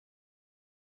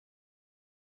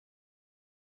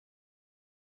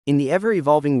In the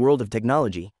ever-evolving world of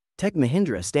technology, Tech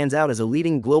Mahindra stands out as a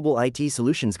leading global IT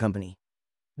solutions company.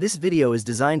 This video is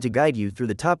designed to guide you through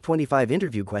the top 25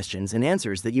 interview questions and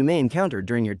answers that you may encounter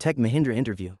during your Tech Mahindra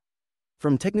interview.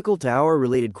 From technical to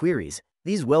hour-related queries,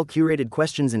 these well-curated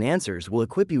questions and answers will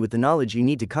equip you with the knowledge you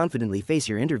need to confidently face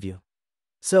your interview.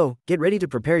 So, get ready to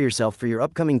prepare yourself for your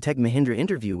upcoming Tech Mahindra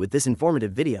interview with this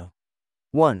informative video.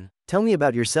 1. Tell me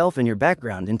about yourself and your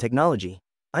background in technology.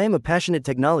 I am a passionate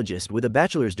technologist with a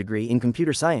bachelor's degree in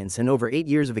computer science and over 8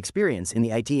 years of experience in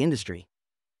the IT industry.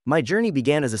 My journey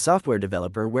began as a software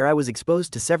developer where I was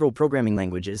exposed to several programming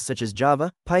languages such as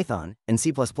Java, Python, and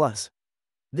C++.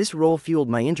 This role fueled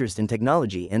my interest in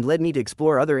technology and led me to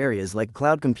explore other areas like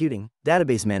cloud computing,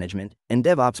 database management, and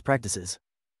DevOps practices.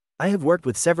 I have worked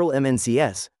with several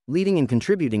MNCs, leading and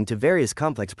contributing to various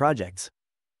complex projects.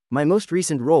 My most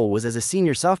recent role was as a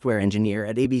senior software engineer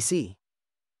at ABC.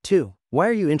 2. Why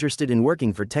are you interested in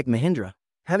working for Tech Mahindra?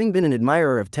 Having been an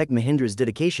admirer of Tech Mahindra's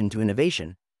dedication to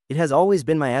innovation, it has always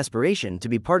been my aspiration to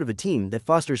be part of a team that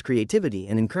fosters creativity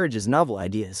and encourages novel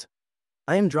ideas.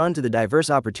 I am drawn to the diverse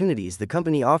opportunities the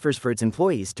company offers for its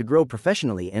employees to grow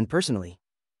professionally and personally.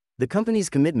 The company's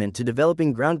commitment to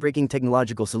developing groundbreaking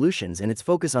technological solutions and its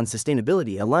focus on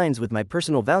sustainability aligns with my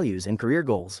personal values and career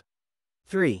goals.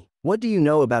 3. What do you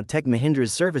know about Tech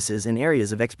Mahindra's services and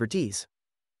areas of expertise?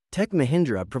 Tech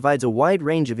Mahindra provides a wide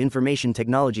range of information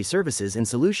technology services and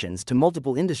solutions to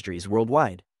multiple industries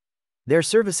worldwide. Their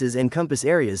services encompass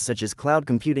areas such as cloud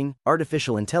computing,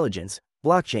 artificial intelligence,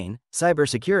 blockchain,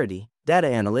 cybersecurity, data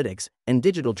analytics, and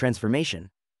digital transformation.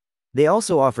 They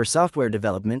also offer software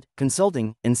development,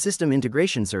 consulting, and system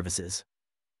integration services.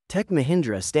 Tech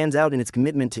Mahindra stands out in its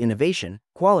commitment to innovation,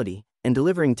 quality, and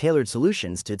delivering tailored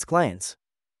solutions to its clients.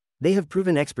 They have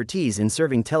proven expertise in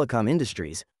serving telecom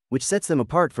industries, which sets them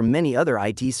apart from many other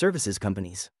IT services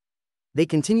companies. They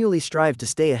continually strive to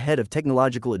stay ahead of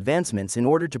technological advancements in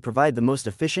order to provide the most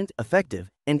efficient, effective,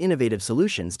 and innovative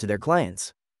solutions to their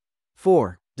clients.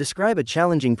 4. Describe a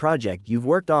challenging project you've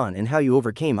worked on and how you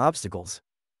overcame obstacles.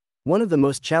 One of the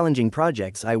most challenging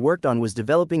projects I worked on was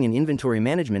developing an inventory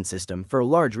management system for a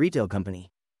large retail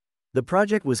company. The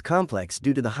project was complex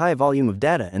due to the high volume of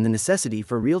data and the necessity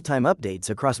for real-time updates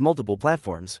across multiple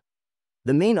platforms.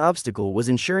 The main obstacle was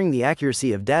ensuring the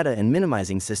accuracy of data and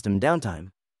minimizing system downtime.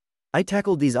 I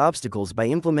tackled these obstacles by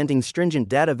implementing stringent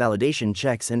data validation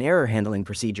checks and error handling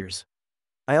procedures.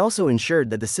 I also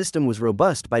ensured that the system was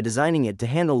robust by designing it to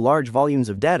handle large volumes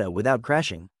of data without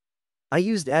crashing. I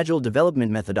used agile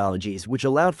development methodologies which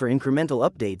allowed for incremental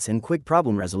updates and quick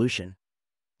problem resolution.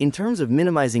 In terms of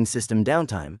minimizing system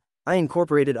downtime, I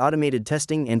incorporated automated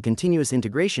testing and continuous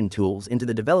integration tools into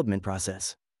the development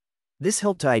process. This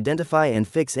helped to identify and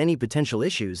fix any potential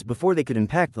issues before they could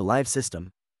impact the live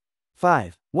system.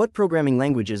 5. What programming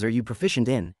languages are you proficient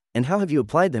in, and how have you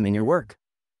applied them in your work?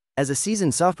 As a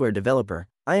seasoned software developer,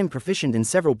 I am proficient in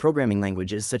several programming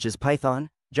languages such as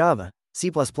Python, Java, C++,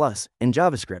 and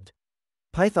JavaScript.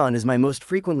 Python is my most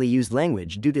frequently used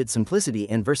language due to its simplicity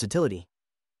and versatility.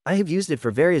 I have used it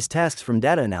for various tasks from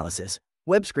data analysis,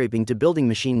 web scraping to building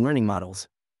machine learning models.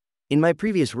 In my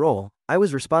previous role, I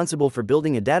was responsible for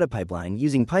building a data pipeline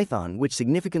using Python which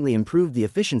significantly improved the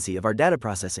efficiency of our data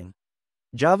processing.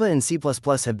 Java and C++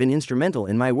 have been instrumental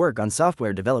in my work on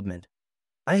software development.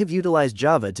 I have utilized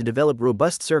Java to develop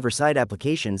robust server-side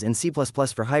applications and C++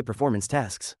 for high-performance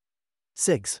tasks.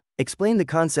 6. Explain the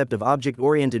concept of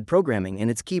object-oriented programming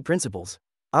and its key principles.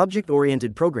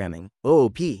 Object-oriented programming,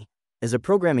 OOP, is a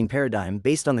programming paradigm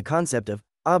based on the concept of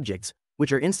objects,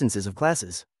 which are instances of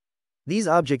classes. These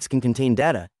objects can contain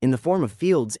data, in the form of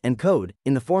fields, and code,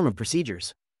 in the form of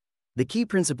procedures. The key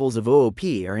principles of OOP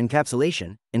are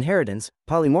encapsulation, inheritance,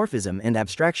 polymorphism, and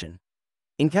abstraction.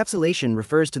 Encapsulation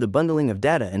refers to the bundling of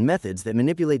data and methods that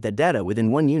manipulate that data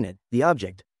within one unit, the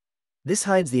object. This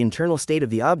hides the internal state of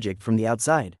the object from the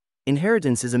outside.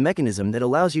 Inheritance is a mechanism that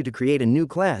allows you to create a new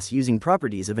class using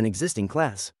properties of an existing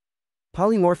class.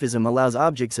 Polymorphism allows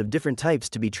objects of different types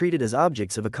to be treated as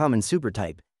objects of a common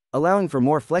supertype, allowing for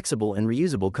more flexible and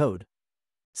reusable code.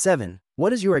 7.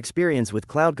 What is your experience with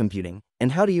cloud computing,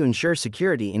 and how do you ensure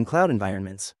security in cloud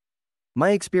environments?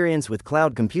 My experience with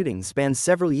cloud computing spans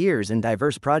several years and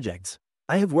diverse projects.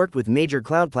 I have worked with major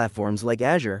cloud platforms like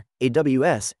Azure,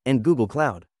 AWS, and Google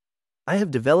Cloud. I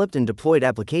have developed and deployed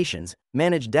applications,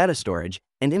 managed data storage,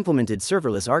 and implemented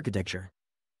serverless architecture.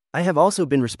 I have also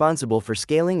been responsible for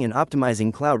scaling and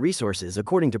optimizing cloud resources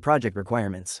according to project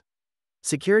requirements.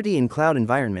 Security in cloud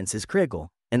environments is critical,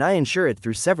 and I ensure it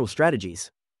through several strategies.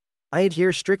 I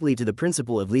adhere strictly to the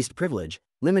principle of least privilege,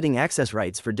 limiting access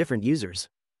rights for different users.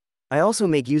 I also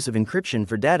make use of encryption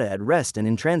for data at rest and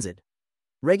in transit.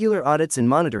 Regular audits and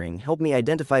monitoring help me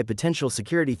identify potential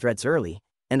security threats early,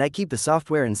 and I keep the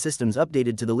software and systems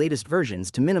updated to the latest versions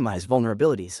to minimize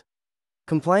vulnerabilities.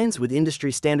 Compliance with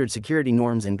industry standard security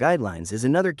norms and guidelines is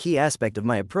another key aspect of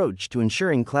my approach to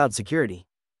ensuring cloud security.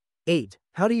 8.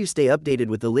 How do you stay updated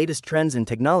with the latest trends and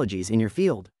technologies in your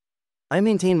field? I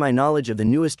maintain my knowledge of the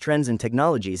newest trends and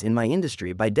technologies in my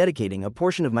industry by dedicating a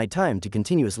portion of my time to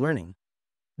continuous learning.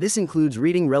 This includes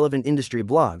reading relevant industry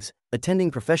blogs,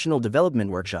 attending professional development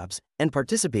workshops, and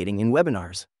participating in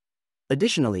webinars.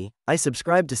 Additionally, I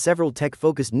subscribe to several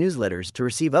tech-focused newsletters to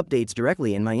receive updates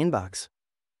directly in my inbox.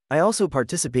 I also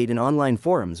participate in online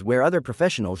forums where other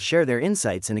professionals share their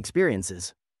insights and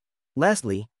experiences.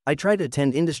 Lastly, I try to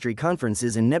attend industry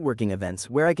conferences and networking events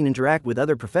where I can interact with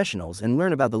other professionals and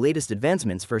learn about the latest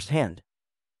advancements firsthand.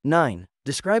 9.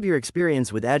 Describe your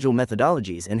experience with agile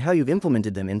methodologies and how you've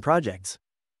implemented them in projects.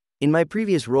 In my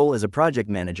previous role as a project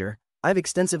manager, I've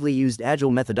extensively used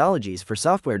agile methodologies for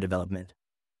software development.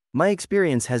 My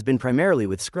experience has been primarily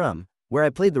with Scrum, where I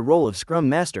played the role of Scrum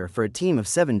Master for a team of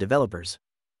 7 developers.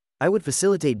 I would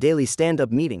facilitate daily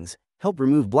stand-up meetings, help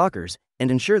remove blockers,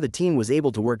 and ensure the team was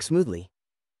able to work smoothly.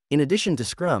 In addition to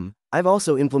Scrum, I've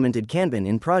also implemented Kanban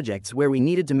in projects where we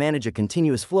needed to manage a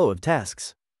continuous flow of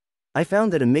tasks. I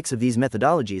found that a mix of these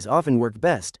methodologies often worked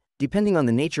best, depending on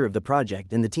the nature of the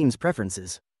project and the team's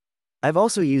preferences. I've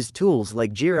also used tools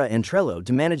like Jira and Trello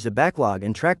to manage the backlog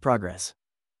and track progress.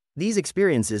 These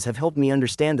experiences have helped me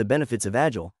understand the benefits of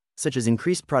Agile, such as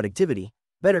increased productivity,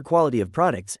 better quality of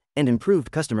products, and improved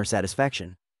customer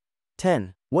satisfaction.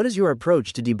 10. What is your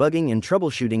approach to debugging and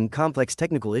troubleshooting complex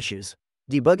technical issues?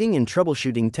 Debugging and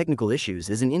troubleshooting technical issues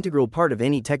is an integral part of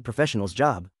any tech professional's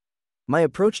job. My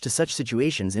approach to such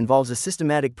situations involves a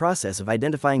systematic process of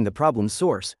identifying the problem's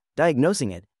source,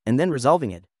 diagnosing it, and then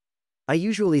resolving it. I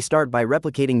usually start by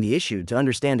replicating the issue to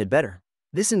understand it better.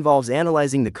 This involves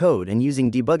analyzing the code and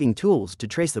using debugging tools to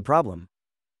trace the problem.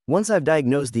 Once I've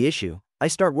diagnosed the issue, I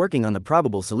start working on the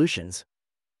probable solutions.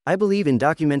 I believe in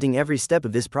documenting every step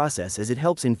of this process as it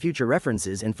helps in future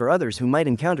references and for others who might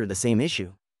encounter the same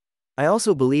issue. I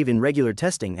also believe in regular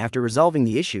testing after resolving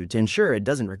the issue to ensure it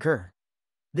doesn't recur.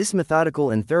 This methodical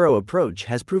and thorough approach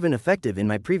has proven effective in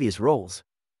my previous roles.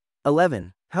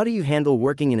 11. How do you handle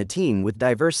working in a team with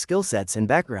diverse skill sets and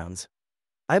backgrounds?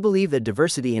 I believe that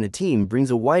diversity in a team brings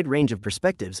a wide range of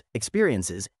perspectives,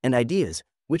 experiences, and ideas,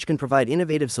 which can provide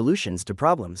innovative solutions to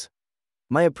problems.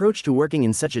 My approach to working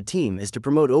in such a team is to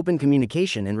promote open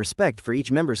communication and respect for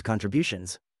each member's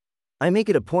contributions. I make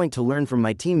it a point to learn from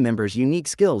my team members' unique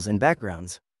skills and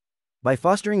backgrounds. By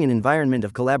fostering an environment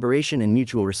of collaboration and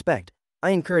mutual respect, I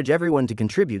encourage everyone to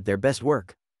contribute their best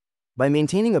work. By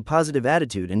maintaining a positive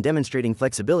attitude and demonstrating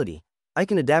flexibility, I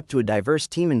can adapt to a diverse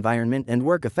team environment and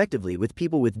work effectively with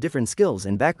people with different skills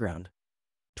and background.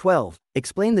 12.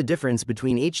 Explain the difference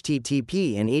between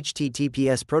HTTP and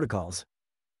HTTPS protocols.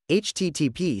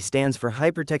 HTTP stands for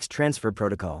Hypertext Transfer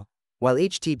Protocol, while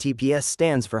HTTPS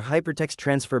stands for Hypertext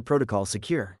Transfer Protocol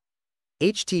Secure.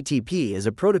 HTTP is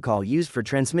a protocol used for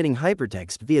transmitting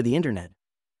hypertext via the internet.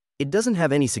 It doesn't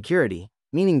have any security,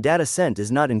 meaning data sent is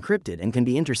not encrypted and can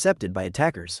be intercepted by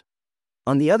attackers.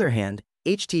 On the other hand,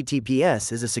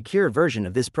 HTTPS is a secure version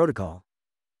of this protocol.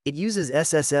 It uses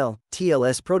SSL,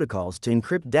 TLS protocols to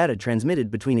encrypt data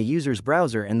transmitted between a user's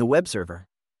browser and the web server.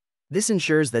 This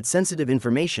ensures that sensitive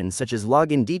information such as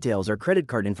login details or credit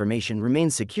card information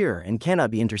remains secure and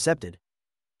cannot be intercepted.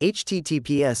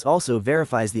 HTTPS also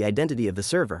verifies the identity of the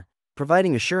server,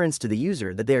 providing assurance to the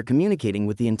user that they are communicating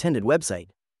with the intended website.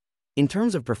 In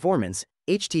terms of performance,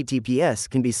 HTTPS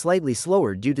can be slightly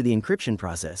slower due to the encryption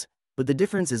process, but the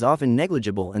difference is often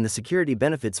negligible and the security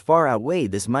benefits far outweigh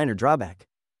this minor drawback.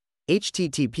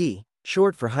 HTTP,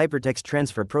 short for Hypertext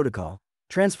Transfer Protocol,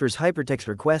 transfers hypertext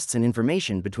requests and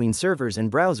information between servers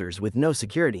and browsers with no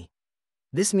security.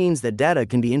 This means that data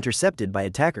can be intercepted by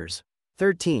attackers.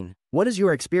 13. What is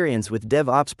your experience with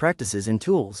DevOps practices and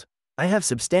tools? I have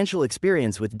substantial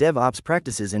experience with DevOps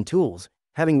practices and tools,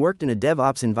 having worked in a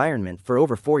DevOps environment for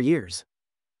over 4 years.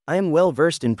 I am well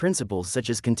versed in principles such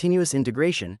as continuous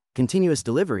integration, continuous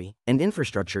delivery, and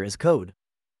infrastructure as code.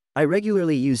 I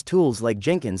regularly use tools like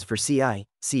Jenkins for CI,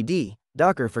 CD,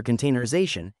 Docker for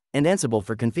containerization, and Ansible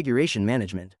for configuration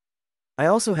management. I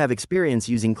also have experience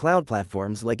using cloud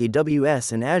platforms like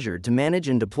AWS and Azure to manage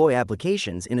and deploy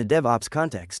applications in a DevOps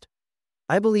context.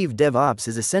 I believe DevOps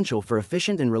is essential for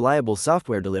efficient and reliable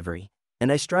software delivery,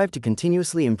 and I strive to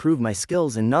continuously improve my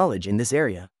skills and knowledge in this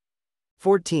area.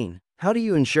 14. How do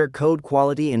you ensure code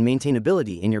quality and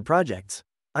maintainability in your projects?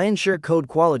 I ensure code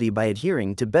quality by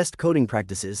adhering to best coding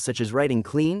practices such as writing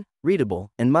clean, readable,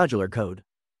 and modular code.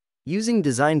 Using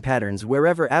design patterns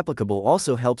wherever applicable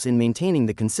also helps in maintaining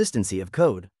the consistency of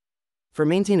code. For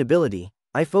maintainability,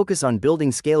 I focus on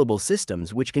building scalable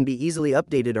systems which can be easily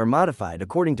updated or modified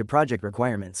according to project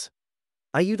requirements.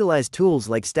 I utilize tools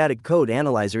like static code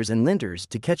analyzers and linters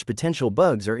to catch potential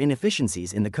bugs or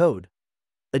inefficiencies in the code.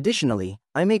 Additionally,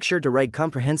 I make sure to write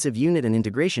comprehensive unit and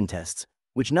integration tests,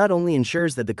 which not only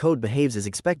ensures that the code behaves as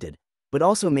expected, but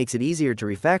also makes it easier to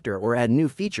refactor or add new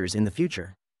features in the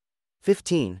future.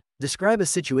 15. Describe a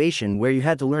situation where you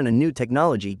had to learn a new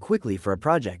technology quickly for a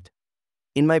project.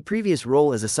 In my previous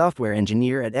role as a software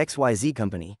engineer at XYZ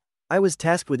company, I was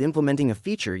tasked with implementing a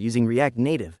feature using React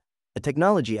Native, a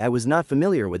technology I was not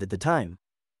familiar with at the time.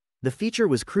 The feature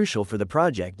was crucial for the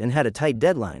project and had a tight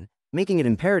deadline, making it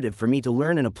imperative for me to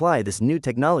learn and apply this new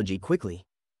technology quickly.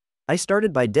 I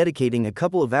started by dedicating a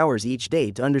couple of hours each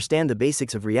day to understand the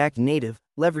basics of React Native,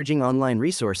 leveraging online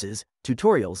resources,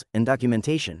 tutorials, and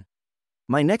documentation.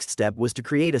 My next step was to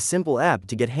create a simple app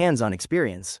to get hands-on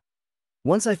experience.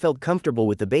 Once I felt comfortable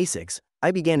with the basics,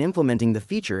 I began implementing the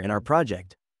feature in our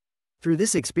project. Through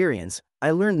this experience,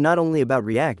 I learned not only about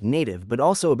React Native but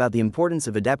also about the importance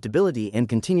of adaptability and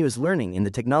continuous learning in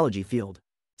the technology field.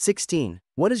 16.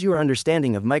 What is your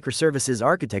understanding of microservices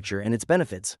architecture and its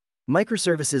benefits?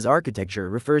 Microservices architecture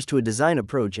refers to a design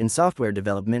approach in software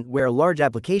development where a large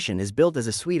application is built as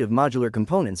a suite of modular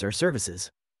components or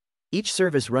services. Each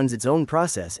service runs its own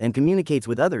process and communicates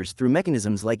with others through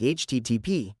mechanisms like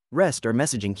HTTP, REST, or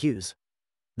messaging queues.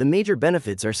 The major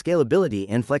benefits are scalability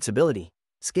and flexibility.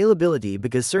 Scalability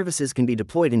because services can be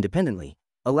deployed independently,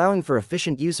 allowing for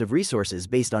efficient use of resources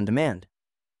based on demand.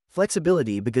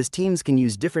 Flexibility because teams can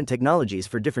use different technologies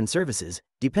for different services,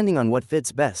 depending on what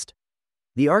fits best.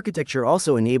 The architecture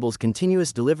also enables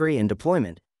continuous delivery and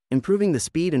deployment, improving the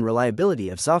speed and reliability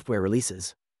of software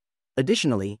releases.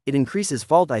 Additionally, it increases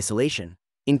fault isolation.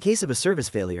 In case of a service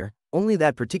failure, only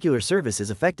that particular service is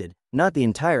affected, not the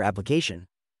entire application.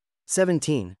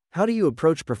 17. How do you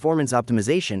approach performance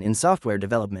optimization in software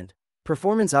development?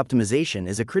 Performance optimization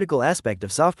is a critical aspect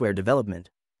of software development.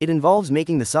 It involves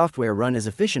making the software run as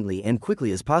efficiently and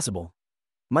quickly as possible.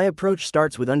 My approach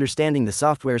starts with understanding the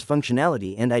software's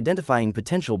functionality and identifying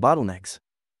potential bottlenecks.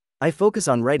 I focus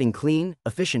on writing clean,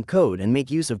 efficient code and make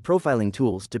use of profiling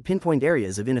tools to pinpoint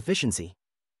areas of inefficiency.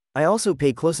 I also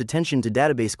pay close attention to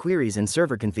database queries and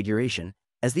server configuration,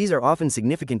 as these are often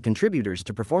significant contributors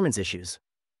to performance issues.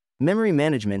 Memory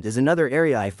management is another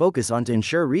area I focus on to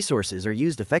ensure resources are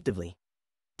used effectively.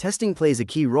 Testing plays a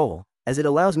key role, as it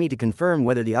allows me to confirm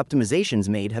whether the optimizations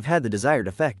made have had the desired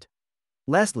effect.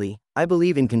 Lastly, I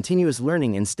believe in continuous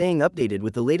learning and staying updated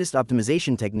with the latest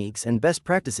optimization techniques and best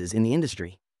practices in the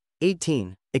industry.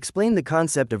 18. Explain the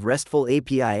concept of RESTful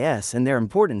APIs and their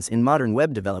importance in modern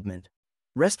web development.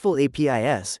 RESTful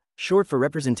APIs, short for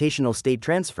representational state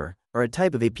transfer, are a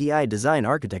type of API design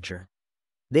architecture.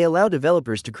 They allow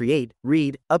developers to create,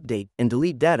 read, update, and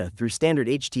delete data through standard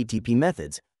HTTP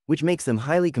methods, which makes them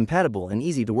highly compatible and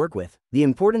easy to work with. The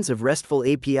importance of RESTful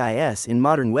APIs in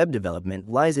modern web development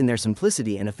lies in their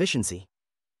simplicity and efficiency.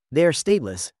 They are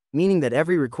stateless, meaning that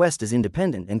every request is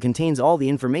independent and contains all the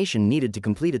information needed to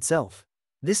complete itself.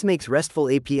 This makes RESTful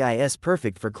APIs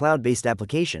perfect for cloud-based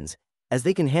applications, as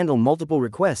they can handle multiple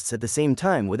requests at the same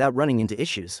time without running into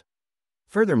issues.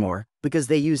 Furthermore, because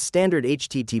they use standard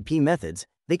HTTP methods,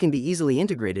 they can be easily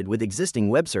integrated with existing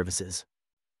web services.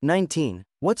 19.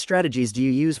 What strategies do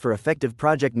you use for effective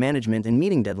project management and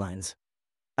meeting deadlines?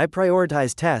 I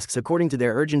prioritize tasks according to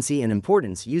their urgency and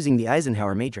importance using the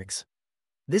Eisenhower matrix.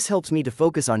 This helps me to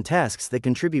focus on tasks that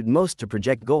contribute most to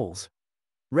project goals.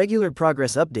 Regular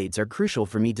progress updates are crucial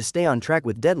for me to stay on track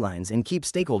with deadlines and keep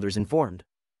stakeholders informed.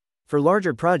 For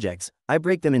larger projects, I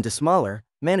break them into smaller,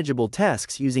 manageable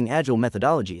tasks using agile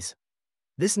methodologies.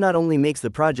 This not only makes the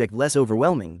project less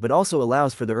overwhelming but also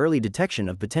allows for the early detection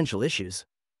of potential issues.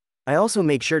 I also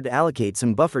make sure to allocate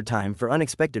some buffer time for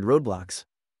unexpected roadblocks.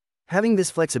 Having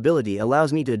this flexibility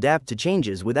allows me to adapt to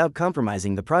changes without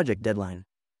compromising the project deadline.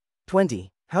 20.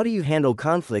 How do you handle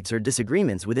conflicts or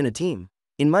disagreements within a team?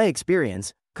 In my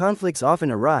experience, conflicts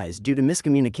often arise due to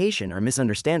miscommunication or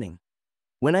misunderstanding.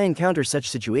 When I encounter such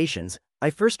situations, I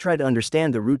first try to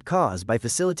understand the root cause by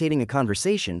facilitating a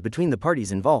conversation between the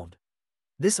parties involved.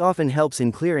 This often helps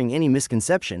in clearing any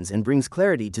misconceptions and brings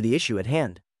clarity to the issue at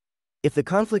hand. If the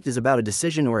conflict is about a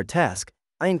decision or a task,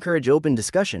 I encourage open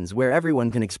discussions where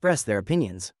everyone can express their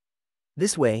opinions.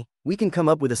 This way, we can come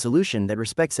up with a solution that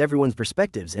respects everyone's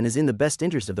perspectives and is in the best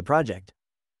interest of the project.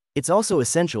 It's also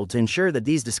essential to ensure that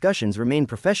these discussions remain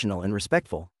professional and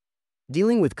respectful.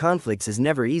 Dealing with conflicts is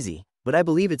never easy, but I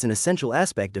believe it's an essential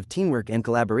aspect of teamwork and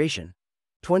collaboration.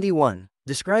 21.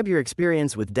 Describe your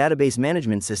experience with database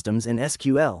management systems and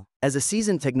SQL. As a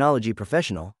seasoned technology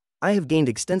professional, I have gained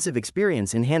extensive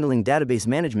experience in handling database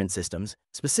management systems,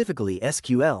 specifically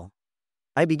SQL.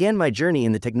 I began my journey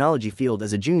in the technology field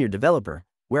as a junior developer,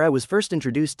 where I was first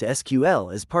introduced to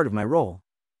SQL as part of my role.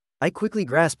 I quickly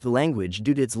grasped the language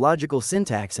due to its logical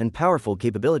syntax and powerful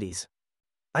capabilities.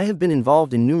 I have been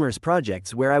involved in numerous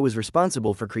projects where I was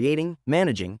responsible for creating,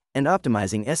 managing, and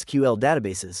optimizing SQL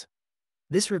databases.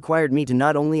 This required me to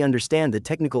not only understand the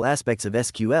technical aspects of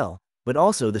SQL, but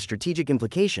also the strategic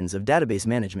implications of database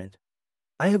management.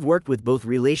 I have worked with both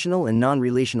relational and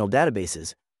non-relational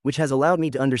databases, which has allowed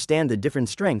me to understand the different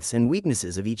strengths and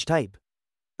weaknesses of each type.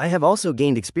 I have also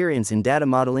gained experience in data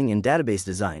modeling and database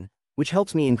design, which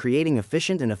helps me in creating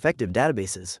efficient and effective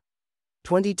databases.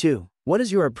 22. What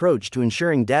is your approach to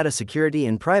ensuring data security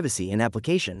and privacy in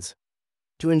applications?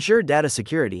 To ensure data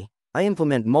security, I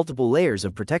implement multiple layers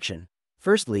of protection.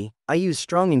 Firstly, I use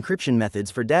strong encryption methods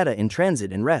for data in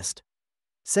transit and rest.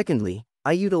 Secondly,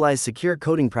 I utilize secure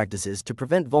coding practices to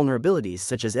prevent vulnerabilities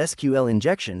such as SQL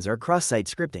injections or cross-site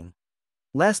scripting.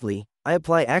 Lastly, I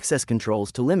apply access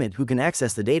controls to limit who can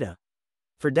access the data.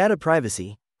 For data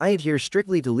privacy, I adhere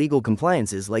strictly to legal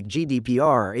compliances like GDPR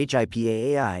or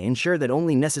HIPAA, ensure that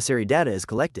only necessary data is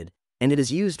collected, and it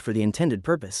is used for the intended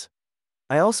purpose.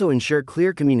 I also ensure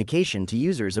clear communication to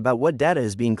users about what data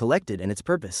is being collected and its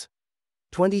purpose.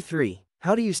 23.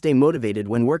 How do you stay motivated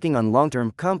when working on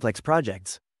long-term, complex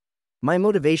projects? My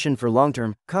motivation for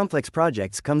long-term, complex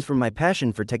projects comes from my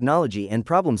passion for technology and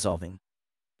problem-solving.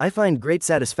 I find great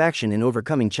satisfaction in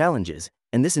overcoming challenges,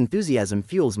 and this enthusiasm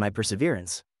fuels my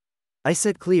perseverance. I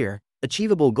set clear,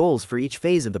 achievable goals for each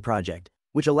phase of the project,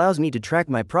 which allows me to track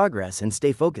my progress and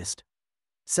stay focused.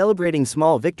 Celebrating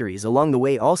small victories along the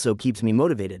way also keeps me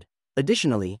motivated.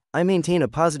 Additionally, I maintain a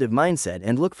positive mindset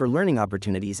and look for learning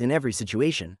opportunities in every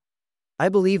situation. I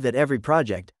believe that every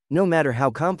project, no matter how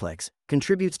complex,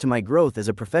 contributes to my growth as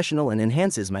a professional and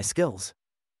enhances my skills.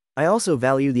 I also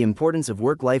value the importance of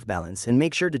work-life balance and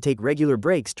make sure to take regular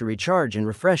breaks to recharge and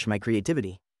refresh my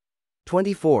creativity.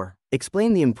 24.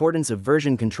 Explain the importance of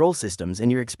version control systems and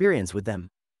your experience with them.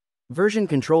 Version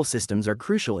control systems are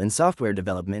crucial in software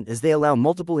development as they allow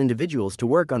multiple individuals to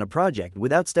work on a project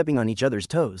without stepping on each other's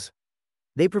toes.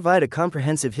 They provide a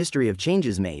comprehensive history of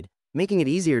changes made, making it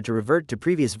easier to revert to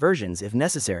previous versions if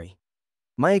necessary.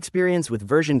 My experience with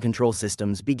version control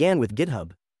systems began with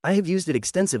GitHub. I have used it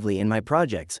extensively in my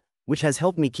projects, which has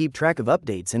helped me keep track of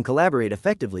updates and collaborate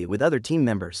effectively with other team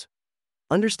members.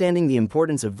 Understanding the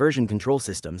importance of version control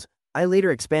systems, I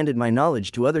later expanded my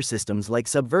knowledge to other systems like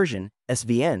Subversion,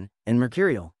 SVN, and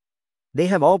Mercurial. They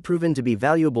have all proven to be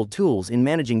valuable tools in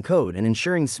managing code and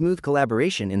ensuring smooth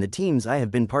collaboration in the teams I have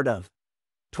been part of.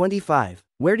 25.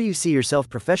 Where do you see yourself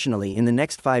professionally in the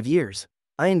next 5 years?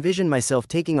 I envision myself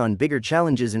taking on bigger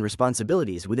challenges and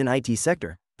responsibilities within IT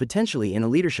sector, potentially in a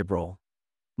leadership role.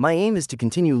 My aim is to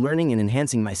continue learning and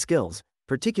enhancing my skills,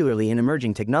 particularly in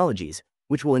emerging technologies,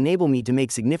 which will enable me to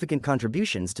make significant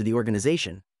contributions to the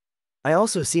organization. I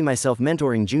also see myself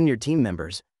mentoring junior team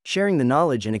members, sharing the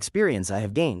knowledge and experience I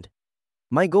have gained.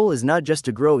 My goal is not just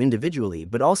to grow individually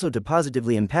but also to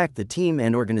positively impact the team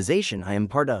and organization I am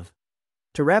part of.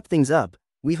 To wrap things up,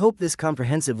 we hope this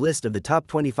comprehensive list of the top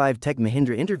 25 Tech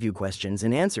Mahindra interview questions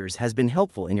and answers has been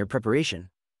helpful in your preparation.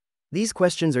 These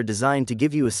questions are designed to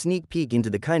give you a sneak peek into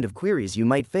the kind of queries you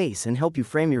might face and help you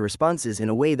frame your responses in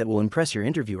a way that will impress your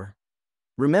interviewer.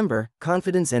 Remember,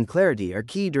 confidence and clarity are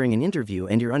key during an interview,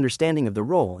 and your understanding of the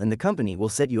role and the company will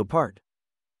set you apart.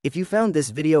 If you found this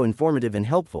video informative and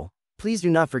helpful, please do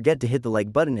not forget to hit the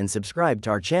like button and subscribe to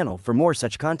our channel for more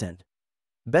such content.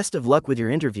 Best of luck with your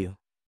interview.